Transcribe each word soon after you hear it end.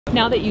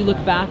Now that you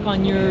look back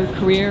on your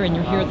career and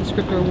you're here at the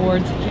Scripter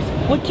Awards,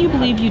 what do you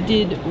believe you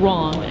did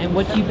wrong and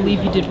what do you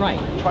believe you did right?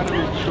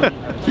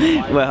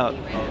 Well,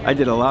 I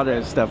did a lot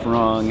of stuff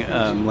wrong,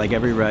 like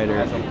every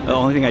writer. The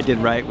only thing I did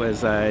right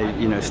was I,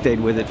 stayed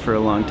with it for a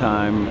long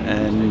time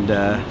and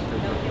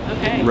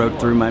wrote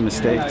through my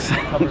mistakes.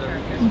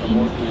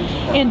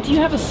 And do you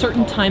have a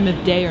certain time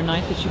of day or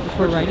night that you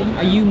prefer writing?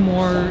 Are you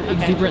more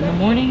exuberant in the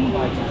morning,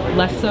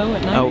 less so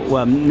at night? Oh,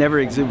 well, I'm never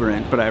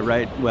exuberant, but I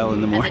write well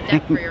in the morning. As a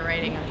deck for your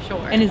writing, I'm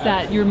sure. And is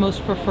that your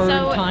most preferred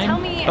time? Tell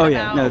me oh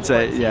yeah, no,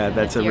 about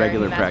that's a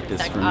regular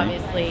practice for me.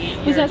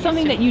 Obviously, Was that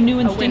something that you knew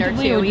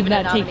instinctively, or did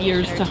that take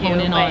years to hone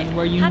in on,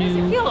 where you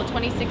knew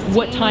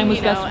what time was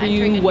best for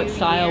you, what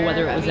style,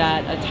 whether it was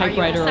at a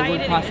typewriter or a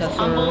word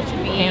processor,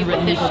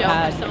 handwritten legal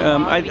pad?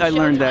 I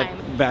learned that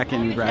back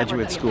in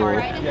graduate school.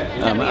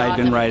 I'd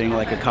been writing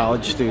like a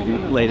college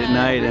student late at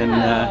night, and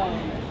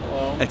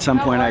at some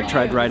point I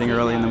tried writing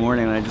early in the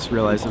morning, and I just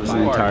realized it was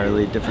an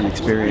entirely different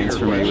experience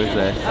for me, with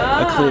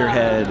a clear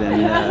head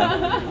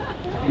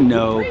and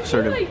no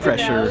sort of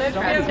pressure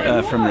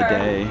from the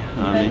day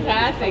on me.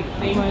 Fantastic,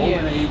 thank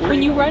you.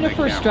 When you write a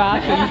first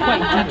draft, are you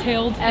quite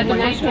detailed in the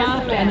first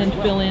draft and then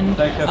fill in,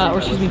 or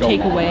excuse me,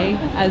 take away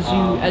as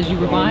you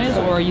revise,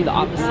 or are you the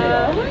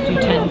opposite? Do you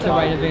tend to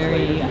write a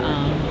very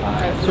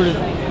sort of,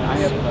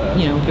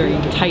 very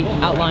tight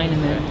outline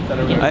and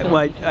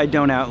then I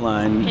don't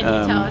outline,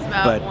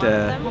 but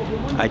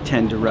I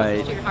tend to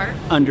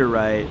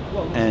underwrite,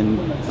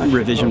 and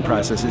revision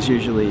process is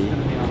usually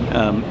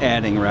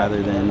adding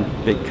rather than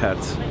big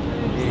cuts.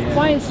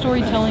 Why is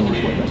storytelling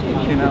important to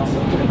you?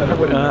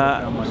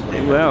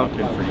 Well,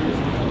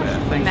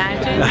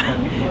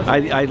 Imagine.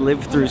 I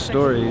live through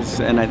stories,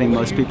 and I think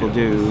most people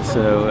do,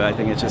 so I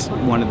think it's just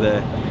one of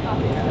the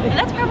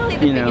That's probably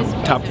the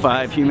biggest top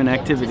 5 human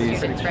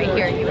activities. Right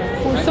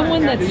here, For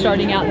someone that's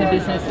starting out in the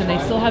business and they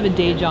still have a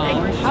day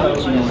job, how would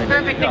you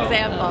perfect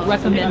example.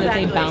 recommend that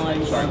they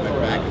balance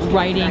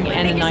writing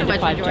and a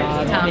 9-to-5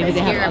 job? Maybe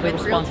they have other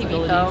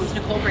responsibilities.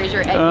 Nicole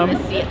Frazier at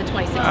USC at the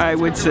 26th. I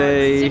would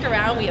say Stick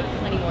around, we have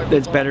plenty more.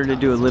 it's better to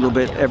do a little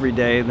bit every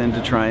day than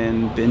to try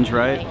and binge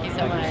write. Thank you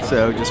so much.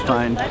 So just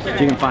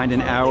if you can find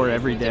an hour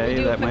every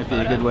day, that might be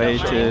a good way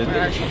to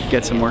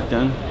get some work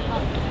done.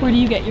 Where do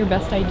you get your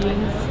best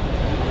ideas?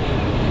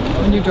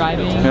 When you're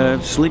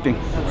driving? Sleeping.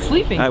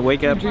 Sleeping? I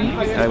wake up. Dreams?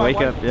 I wake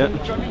up, yeah.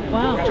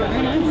 Wow,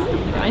 very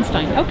nice.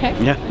 Einstein. Okay.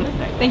 Yeah.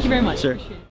 Thank you very much. Sure.